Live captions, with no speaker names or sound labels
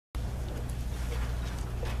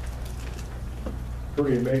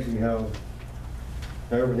pretty amazing how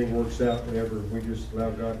everything works out whenever we just allow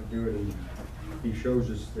God to do it, and He shows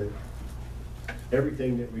us that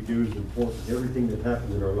everything that we do is important. Everything that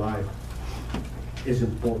happens in our life is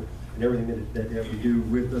important, and everything that we do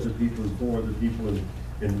with other people and for other people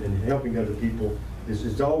and helping other people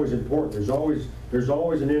is always important. There's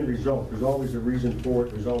always an end result. There's always a reason for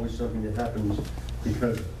it. There's always something that happens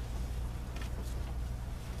because of it.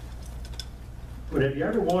 But have you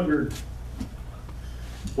ever wondered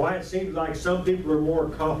why it seems like some people are more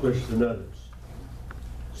accomplished than others?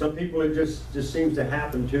 Some people it just seems to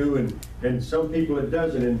happen to, and some people it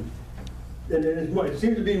doesn't. And it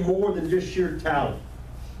seems to be more than just sheer talent.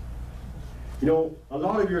 You know, a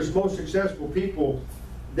lot of your most successful people,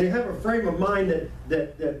 they have a frame of mind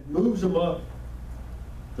that moves them up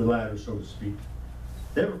the ladder, so to speak.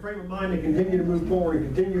 They have a frame of mind to continue to move forward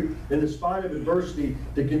and continue, in spite of adversity,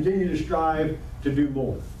 to continue to strive to do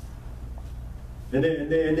more. And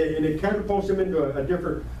it catapults them into a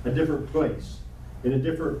different place, in a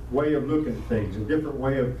different way of looking at things, a different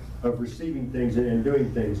way of receiving things and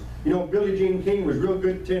doing things. You know, Billie Jean King was real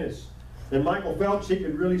good at tennis, and Michael Phelps, he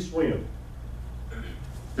could really swim.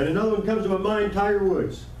 And another one comes to my mind, Tiger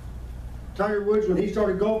Woods. Tiger Woods, when he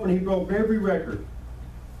started golfing, he broke every record.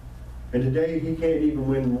 And today, he can't even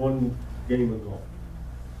win one game of golf.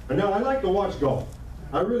 And now, I like to watch golf.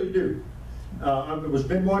 I really do. I was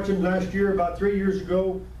been watching last year, about 3 years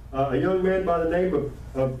ago, a young man by the name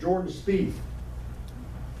of Jordan Spieth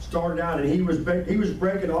started out, and he was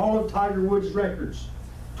breaking all of Tiger Woods' records.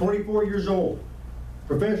 24 years old,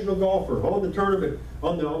 professional golfer on the tournament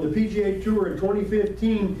on the PGA Tour in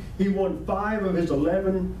 2015. He won 5 of his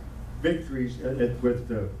 11 victories with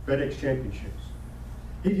the FedEx Championships.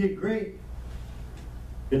 He did great.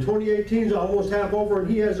 In 2018, he's almost half over, and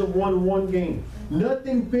he hasn't won one game.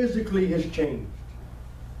 Nothing physically has changed.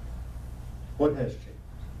 What has changed?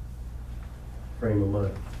 Frame of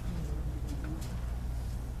mind.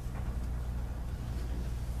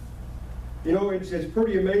 You know, it's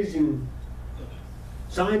pretty amazing.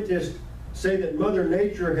 Scientists say that Mother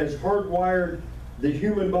Nature has hardwired the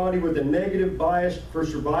human body with a negative bias for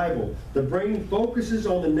survival. The brain focuses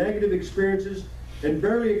on the negative experiences and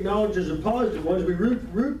barely acknowledges the positive ones. We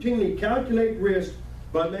routinely calculate risk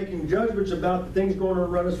by making judgments about the things going on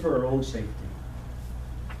around us for our own safety.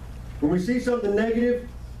 When we see something negative,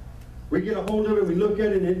 we get a hold of it, we look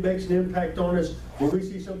at it, and it makes an impact on us. When we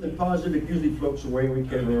see something positive, it usually floats away, and we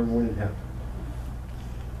can't remember when it happened.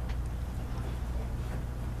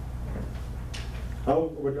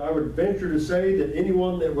 I would venture to say that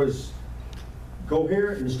anyone that was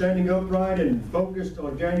coherent and standing upright and focused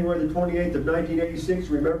on January the 28th of 1986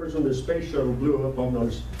 remembers when the space shuttle blew up on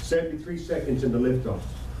those 73 seconds in the liftoff.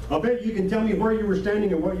 I'll bet you can tell me where you were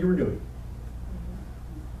standing and what you were doing.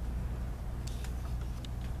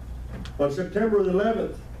 On September the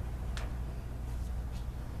 11th,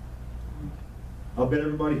 I'll bet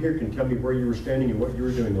everybody here can tell me where you were standing and what you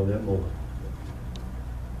were doing on that moment.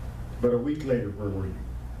 But a week later, where were you?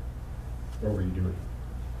 What were you doing?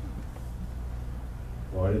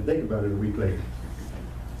 Well, I didn't think about it a week later.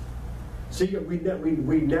 See, we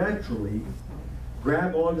naturally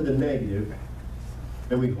grab onto the negative,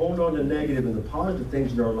 and we hold on to the negative, and the positive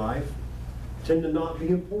things in our life tend to not be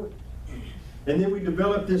important. And then we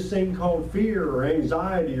develop this thing called fear or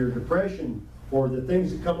anxiety or depression or the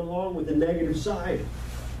things that come along with the negative side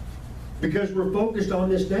because we're focused on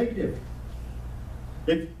this negative.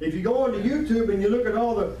 If you go onto YouTube and you look at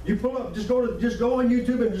all the, you pull up, just go on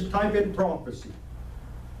YouTube and just type in prophecy.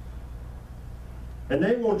 And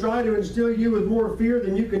they will try to instill you with more fear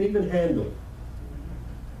than you can even handle.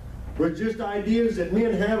 With just ideas that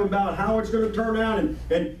men have about how it's going to turn out. And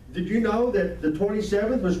did you know that the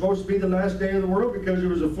 27th was supposed to be the last day of the world because it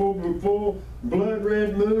was a full blood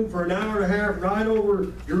red moon for an hour and a half right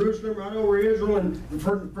over Jerusalem, right over Israel, and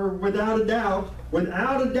for without a doubt,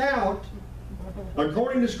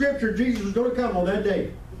 according to Scripture, Jesus was going to come on that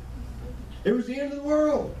day. It was the end of the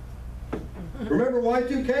world. Remember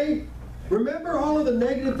Y2K? Remember all of the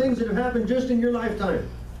negative things that have happened just in your lifetime,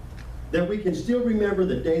 that we can still remember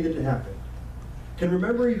the day that it happened. Can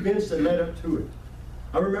remember events that led up to it.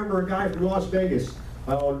 I remember a guy from Las Vegas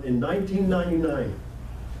in 1999.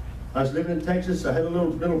 I was living in Texas. I had a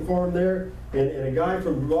little farm there, and a guy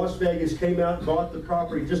from Las Vegas came out and bought the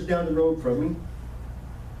property just down the road from me.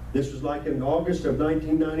 This was like in August of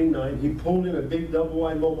 1999. He pulled in a big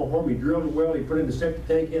double-wide mobile home. He drilled a well. He put in the septic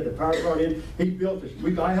tank. He had the power brought in. He built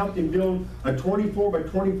it. I helped him build a 24 by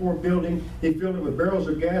 24 building. He filled it with barrels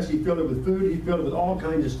of gas. He filled it with food. He filled it with all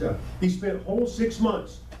kinds of stuff. He spent a whole 6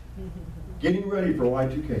 months getting ready for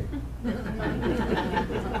Y2K.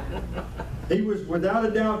 He was without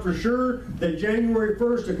a doubt for sure that January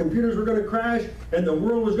 1st the computers were going to crash and the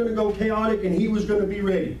world was going to go chaotic and he was going to be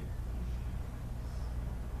ready.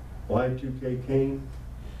 Y2K came.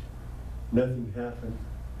 Nothing happened.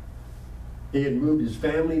 He had moved his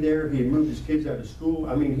family there. He had moved his kids out of school.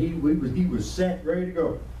 I mean, he was set, ready to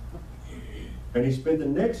go. And he spent the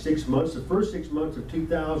next 6 months, the first 6 months of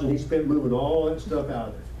 2000, he spent moving all that stuff out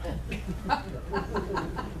of there.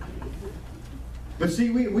 But see,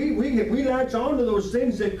 we latch on to those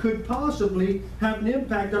things that could possibly have an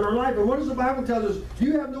impact on our life. And what does the Bible tell us?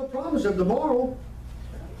 You have no promise of tomorrow.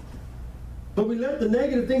 But we let the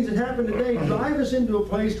negative things that happen today drive us into a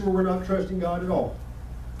place where we're not trusting God at all.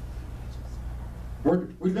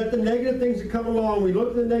 We let the negative things that come along, we look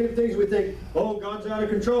at the negative things, we think, oh, God's out of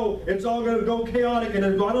control. It's all going to go chaotic, and I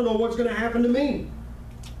don't know what's going to happen to me.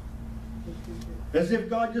 As if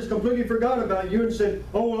God just completely forgot about you and said,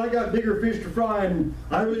 oh, well, I got bigger fish to fry, and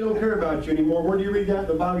I really don't care about you anymore. Where do you read that in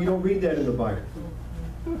the Bible? You don't read that in the Bible.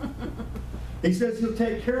 He says He'll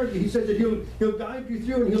take care of you. He says that He'll guide you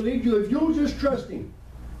through and He'll lead you if you'll just trust Him.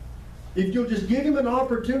 If you'll just give Him an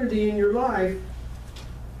opportunity in your life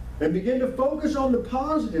and begin to focus on the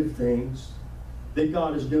positive things that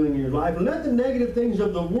God is doing in your life. And let the negative things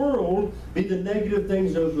of the world be the negative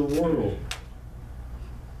things of the world.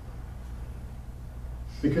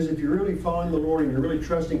 Because if you're really following the Lord and you're really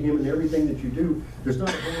trusting Him in everything that you do, there's not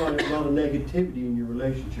a whole lot of negativity in your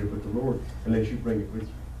relationship with the Lord unless you bring it with you.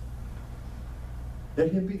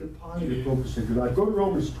 Let Him be the positive focus of your life. Go to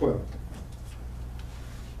Romans 12.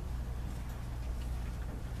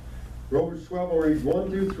 Romans 12, I'll read 1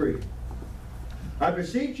 through 3. I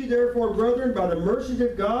beseech you, therefore, brethren, by the mercies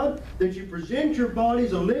of God, that you present your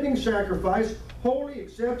bodies a living sacrifice, holy,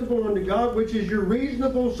 acceptable unto God, which is your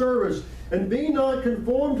reasonable service. And be not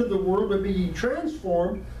conformed to the world, but be ye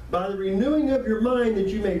transformed by the renewing of your mind, that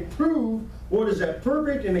you may prove what is that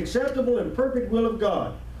perfect and acceptable and perfect will of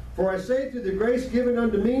God. For I say through the grace given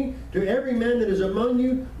unto me, to every man that is among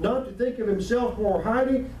you, not to think of himself more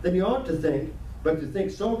highly than he ought to think, but to think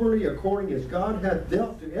soberly according as God hath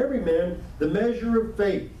dealt to every man the measure of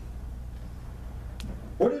faith.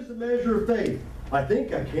 What is the measure of faith? I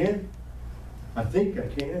think I can. I think I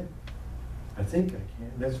can. I think I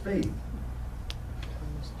can. That's faith.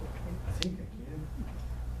 I think I can.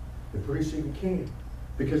 And pretty soon you can.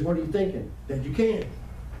 Because what are you thinking? That you can.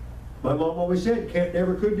 My mom always said, can't,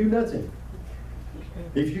 never, could, do nothing.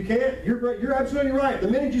 If you can't, you're absolutely right. The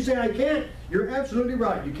minute you say I can't, you're absolutely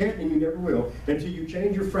right. You can't and you never will until you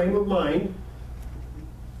change your frame of mind.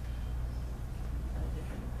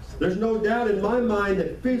 There's no doubt in my mind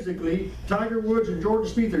that physically, Tiger Woods and Jordan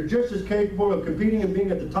Spieth are just as capable of competing and being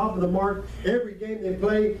at the top of the mark every game they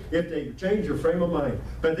play if they change their frame of mind.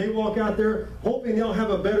 But they walk out there hoping they'll have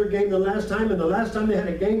a better game than last time, and the last time they had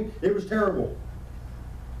a game, it was terrible.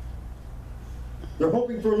 They're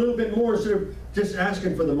hoping for a little bit more instead of just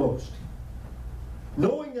asking for the most.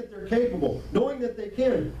 Knowing that they're capable, knowing that they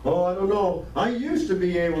can. Oh, I don't know. I used to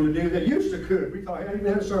be able to do that. Used to could. We thought I even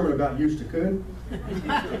had a sermon about used to could.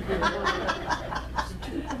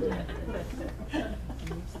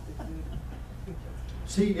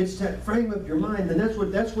 See, it's that frame of your mind, and that's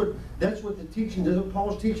what the teaching, that's what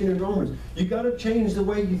Paul's teaching in Romans. You got to change the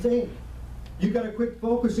way you think. You got to quit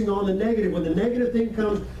focusing on the negative. When the negative thing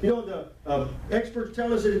comes, you know, the experts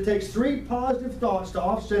tell us that it takes 3 positive thoughts to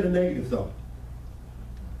offset a negative thought.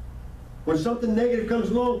 When something negative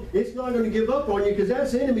comes along, it's not going to give up on you because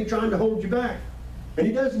that's the enemy trying to hold you back. And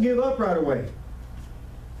he doesn't give up right away.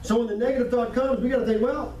 So when the negative thought comes, we got to think,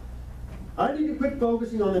 well, I need to quit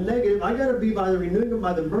focusing on the negative. I got to be by the renewing,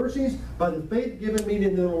 by the mercies, by the faith given me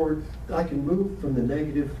in the Lord, I can move from the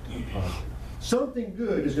negative to the positive. Something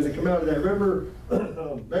good is going to come out of that. Remember,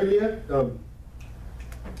 Bayliet? I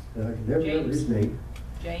can never remember his name.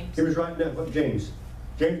 James. He was writing that, James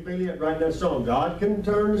Bayliet writing that song. God can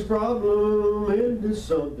turn this problem into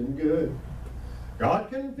something good.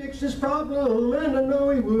 God can fix this problem, and I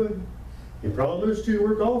know He would. He promised to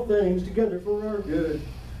work all things together for our good.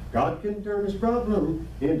 God can turn this problem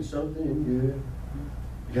into something good.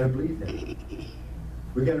 We got to believe that.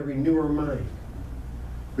 We got to renew our mind.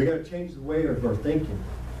 We got to change the way of our thinking.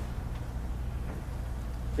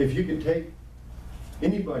 If you could take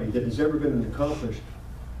anybody that has ever been accomplished,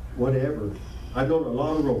 whatever, I've known a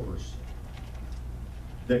lot of ropers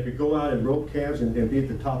that could go out and rope calves and be at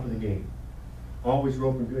the top of the game. Always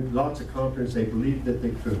roping good, lots of confidence, they believed that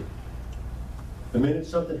they could. The minute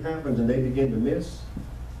something happens and they begin to miss,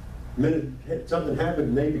 the minute something happens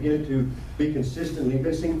and they begin to be consistently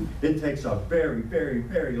missing, it takes a very, very,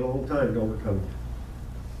 very long time to overcome it.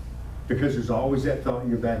 Because there's always that thought in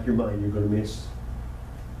your back of your mind, you're going to miss.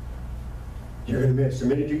 You're going to miss. The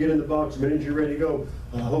minute you get in the box, the minute you're ready to go,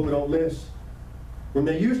 oh, I hope I don't miss. When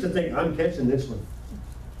they used to think, I'm catching this one.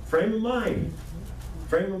 Frame of mind.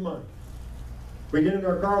 Frame of mind. We get in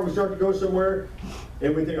our car, we start to go somewhere,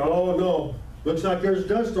 and we think, oh no, looks like there's a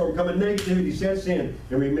dust storm coming, negativity sets in,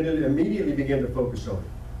 and we immediately begin to focus on it.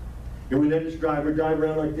 And we let us drive, we drive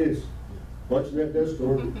around like this, watching that dust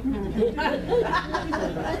storm.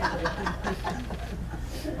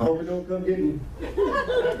 I hope it don't come get me.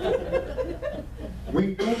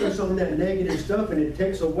 We focus on that negative stuff, and it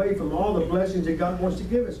takes away from all the blessings that God wants to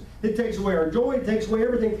give us. It takes away our joy, it takes away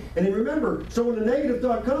everything. And then remember, so when a negative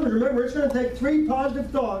thought comes, remember, it's going to take 3 positive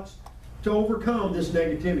thoughts to overcome this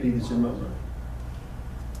negativity that's in my mind.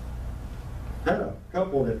 I had a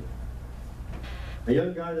couple a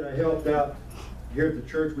young guy that I helped out here at the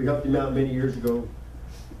church, we helped him out many years ago.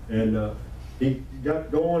 And he got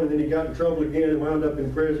going, and then he got in trouble again and wound up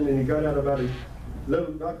in prison, and he got out about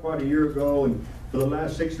not quite a year ago, and for the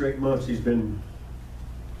last 6 or 8 months he's been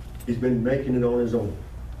making it on his own.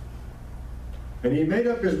 And he made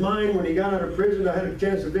up his mind when he got out of prison. I had a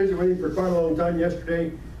chance to visit with him for quite a long time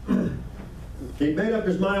yesterday. He made up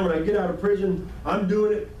his mind, when I get out of prison, I'm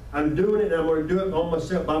doing it, and I'm going to do it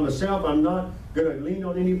by myself. I'm not going to lean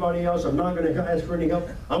on anybody else. I'm not going to ask for any help.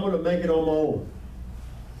 I'm going to make it on my own.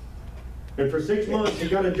 And for 6 months he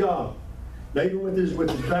got a job. Now, even with his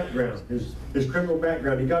background, his criminal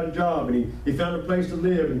background, he got a job, and he found a place to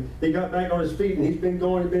live, and he got back on his feet, and he's been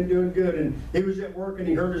doing good, and he was at work, and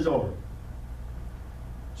he hurt his arm.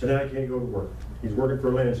 So now he can't go to work. He's working for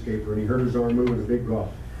a landscaper, and he hurt his arm moving a big rock,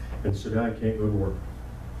 and so now he can't go to work.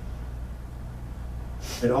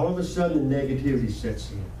 And all of a sudden, the negativity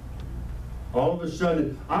sets in. All of a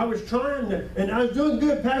sudden, I was trying to, and I was doing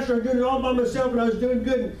good, Pastor. I was doing it all by myself, and I was doing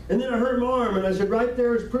good. And then I hurt my arm, and I said, right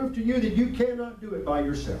there is proof to you that you cannot do it by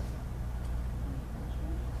yourself.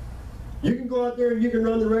 You can go out there and you can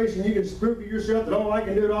run the race, and you can prove to yourself that, oh, I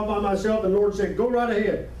can do it all by myself. And the Lord said, go right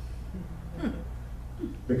ahead.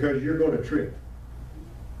 Because you're going to trip,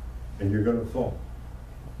 and you're going to fall.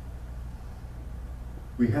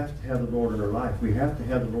 We have to have the Lord in our life. We have to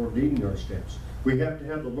have the Lord leading our steps. We have to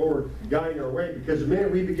have the Lord guiding our way, because the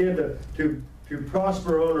minute we begin to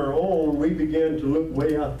prosper on our own, we begin to look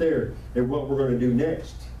way out there at what we're going to do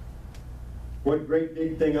next. What great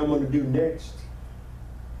big thing I'm going to do next.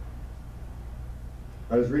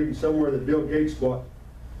 I was reading somewhere that Bill Gates bought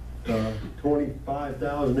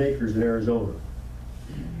 25,000 acres in Arizona.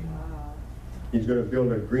 Wow. He's going to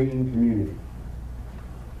build a green community.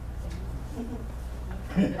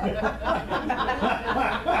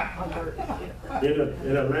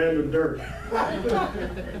 in a land of dirt.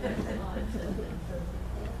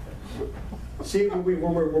 See, when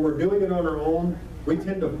we're doing it on our own, we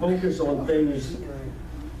tend to focus on things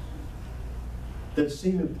that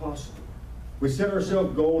seem impossible. We set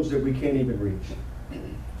ourselves goals that we can't even reach.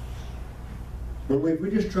 When we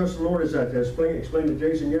just trust the Lord, as I explained to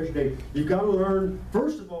Jason yesterday, you've got to learn,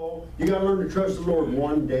 first of all, you've got to learn to trust the Lord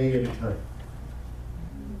one day at a time.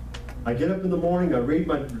 I get up in the morning, I read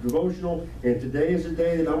my devotional, and today is the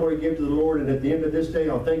day that I'm going to give to the Lord, and at the end of this day,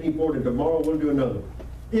 I'll thank Him for it, and tomorrow we'll do another one.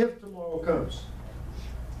 If tomorrow comes.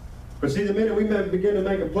 But see, the minute we begin to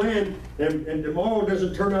make a plan, and tomorrow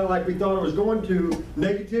doesn't turn out like we thought it was going to,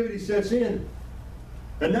 negativity sets in.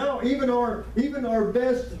 And now even our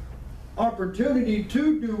best opportunity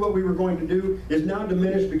to do what we were going to do is now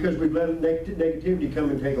diminished, because we've let negativity come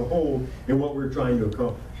and take a hold in what we're trying to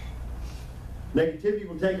accomplish. Negativity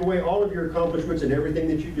will take away all of your accomplishments and everything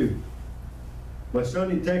that you do. My son,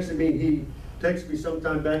 he texted me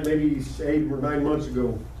sometime back, maybe 8 or 9 months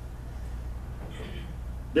ago.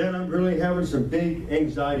 Dad, I'm really having some big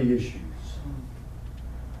anxiety issues.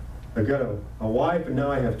 I've got a wife, and now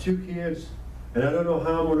I have 2 kids, and I don't know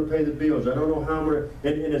how I'm going to pay the bills. I don't know how I'm going to,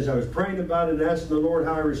 and as I was praying about it and asking the Lord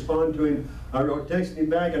how I respond to Him, I texted him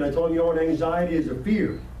back, and I told him, you know what, anxiety is a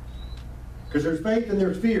fear. Because there's faith and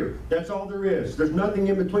there's fear. That's all there is. There's nothing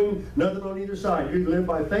in between, nothing on either side. You either live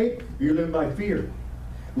by faith or you live by fear.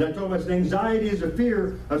 And I told him, I said, anxiety is a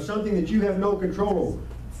fear of something that you have no control over.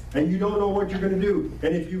 And you don't know what you're going to do.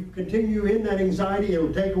 And if you continue in that anxiety, it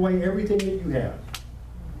will take away everything that you have.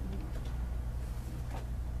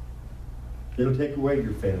 It'll take away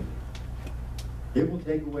your family. It will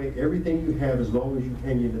take away everything you have as long as you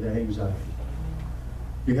hang into that anxiety.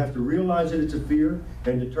 You have to realize that it's a fear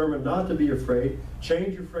and determine not to be afraid.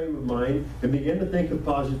 Change your frame of mind and begin to think of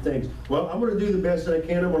positive things. Well, I'm going to do the best that I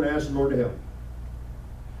can. I'm going to ask the Lord to help.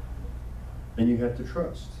 And you have to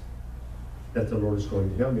trust. that the Lord is going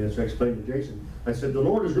to help me. As I explained to Jason, I said, the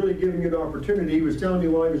Lord is really giving you an opportunity. He was telling me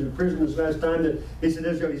while he was in prison this last time that he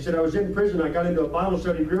said, I was in prison, I got into a Bible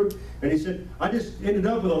study group, and he said, I just ended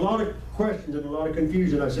up with a lot of questions and a lot of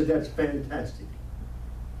confusion. I said, that's fantastic.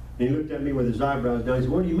 And he looked at me with his eyebrows down. He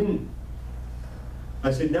said, what do you mean?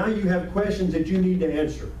 I said, now you have questions that you need to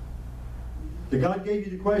answer. That God gave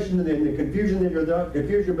you the question and the confusion that you're the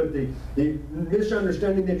confusion, but the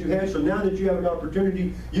misunderstanding that you had. So now that you have an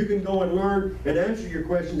opportunity, you can go and learn and answer your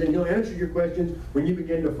questions, and He'll answer your questions when you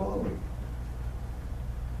begin to follow Him.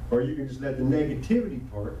 Or you can just let the negativity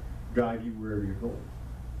part guide you wherever you're going.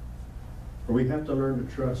 Or we have to learn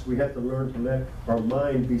to trust. We have to learn to let our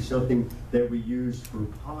mind be something that we use for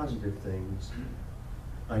positive things.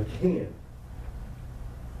 I can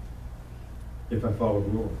if I follow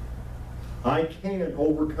the Lord. I can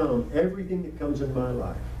overcome everything that comes in my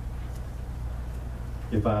life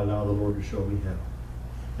if I allow the Lord to show me how.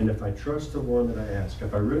 And if I trust the one that I ask,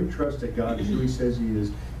 if I really trust that God is who He says He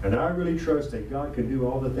is, and I really trust that God can do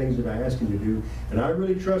all the things that I ask Him to do, and I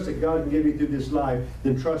really trust that God can get me through this life,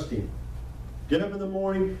 then trust Him. Get up in the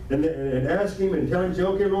morning and ask Him and tell Him, say,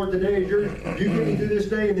 okay, Lord, today is yours. You get me through this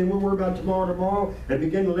day, and then we'll worry about tomorrow, and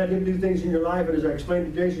begin to let Him do things in your life. And as I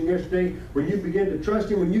explained to Jason yesterday, when you begin to trust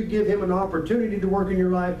Him, when you give Him an opportunity to work in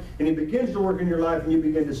your life, and He begins to work in your life, and you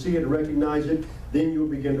begin to see it and recognize it, then you'll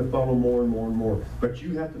begin to follow more and more and more. But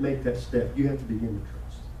you have to make that step. You have to begin to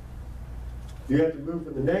trust. You have to move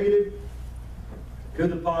from the negative to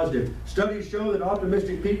the positive. Studies show that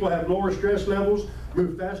optimistic people have lower stress levels,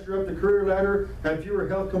 move faster up the career ladder, have fewer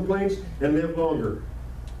health complaints, and live longer.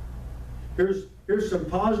 Here's some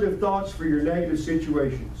positive thoughts for your negative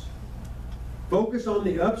situations. Focus on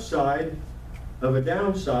the upside of a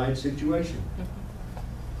downside situation.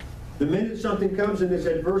 The minute something comes in this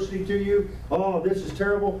adversity to you, oh, this is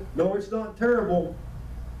terrible. No, it's not terrible.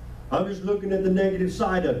 I'm just looking at the negative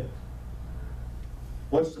side of it.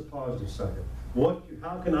 What's the positive side of it?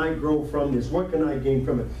 How can I grow from this? What can I gain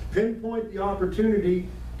from it? Pinpoint the opportunity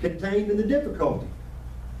contained in the difficulty.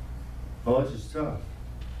 Oh, this is tough.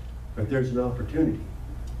 But there's an opportunity.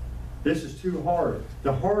 This is too hard.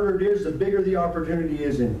 The harder it is, the bigger the opportunity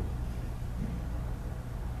is in it.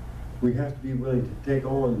 We have to be willing to take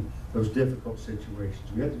on those difficult situations.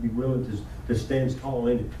 We have to be willing to stand tall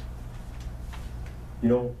in it. You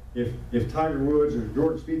know, if Tiger Woods or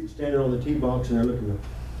Jordan Spieth are standing on the tee box and they're looking at,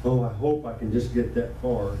 oh, I hope I can just get that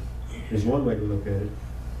far, is one way to look at it.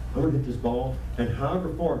 I'm going to hit this ball, and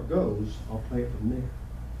however far it goes, I'll play it from there.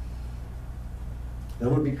 And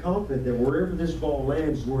I'm going to be confident that wherever this ball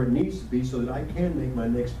lands is where it needs to be so that I can make my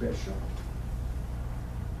next best shot.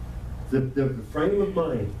 The frame of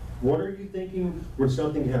mind. What are you thinking when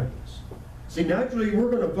something happens? See, naturally, we're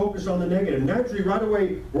going to focus on the negative. Naturally, right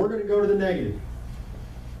away, we're going to go to the negative.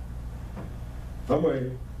 I'm going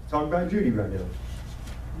to talk about Judy right now.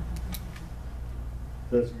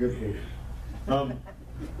 That's a good thing.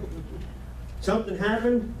 Something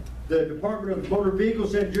happened. The Department of Motor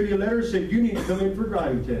Vehicles sent Judy a letter, said, you need to come in for a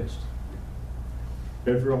driving test.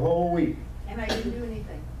 And for a whole week. And I didn't do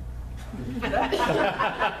anything.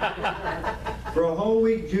 For a whole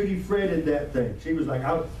week, Judy fretted that thing. She was like,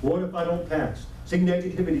 what if I don't pass? See,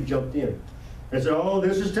 negativity jumped in. And said, oh,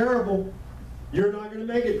 this is terrible. You're not going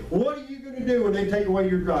to make it. What are you going to do when they take away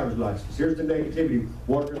your driver's license? Here's the negativity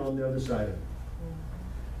working on the other side of it.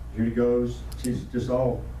 Judy goes, she's just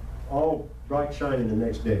all bright shining the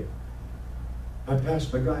next day. I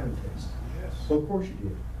passed my driving test. Yes. Well, of course you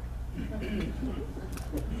did.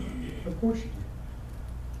 Of course you did.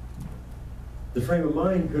 The frame of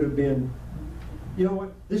mind could have been, you know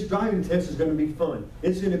what, this driving test is going to be fun.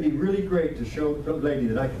 It's going to be really great to show the lady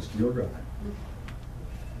that I can still drive.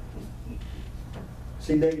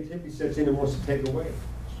 See, negativity sets in and wants to take away.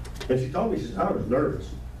 And she told me, she says, I was nervous.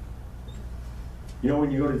 You know,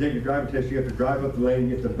 when you go to take your driving test, you have to drive up the lane and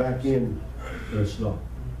you have to back in slow.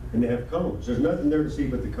 And they have cones. There's nothing there to see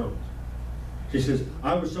but the cones. She says,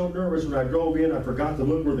 I was so nervous when I drove in, I forgot to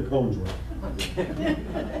look where the cones were.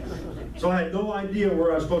 So I had no idea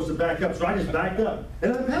where I was supposed to back up, so I just backed up.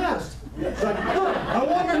 And I passed. It's like, oh, I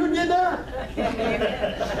wonder who did that.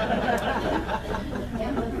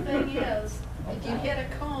 And the thing is, if you hit a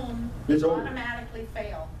cone, it's you over. automatically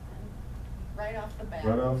fail. Right off the bat.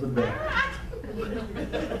 Right off the bat.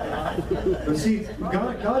 But see,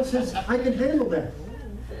 God says, I can handle that.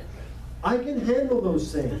 I can handle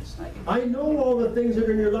those things. I know all the things that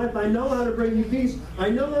are in your life. I know how to bring you peace.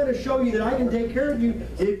 I know how to show you that I can take care of you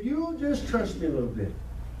if you'll just trust me a little bit.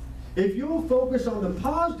 If you'll focus on the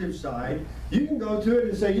positive side, you can go to it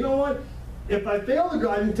and say, you know what? If I fail the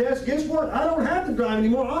driving test, guess what? I don't have to drive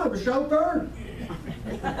anymore. I'll have a chauffeur.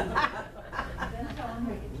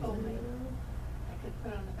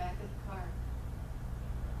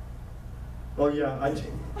 Oh, yeah, I,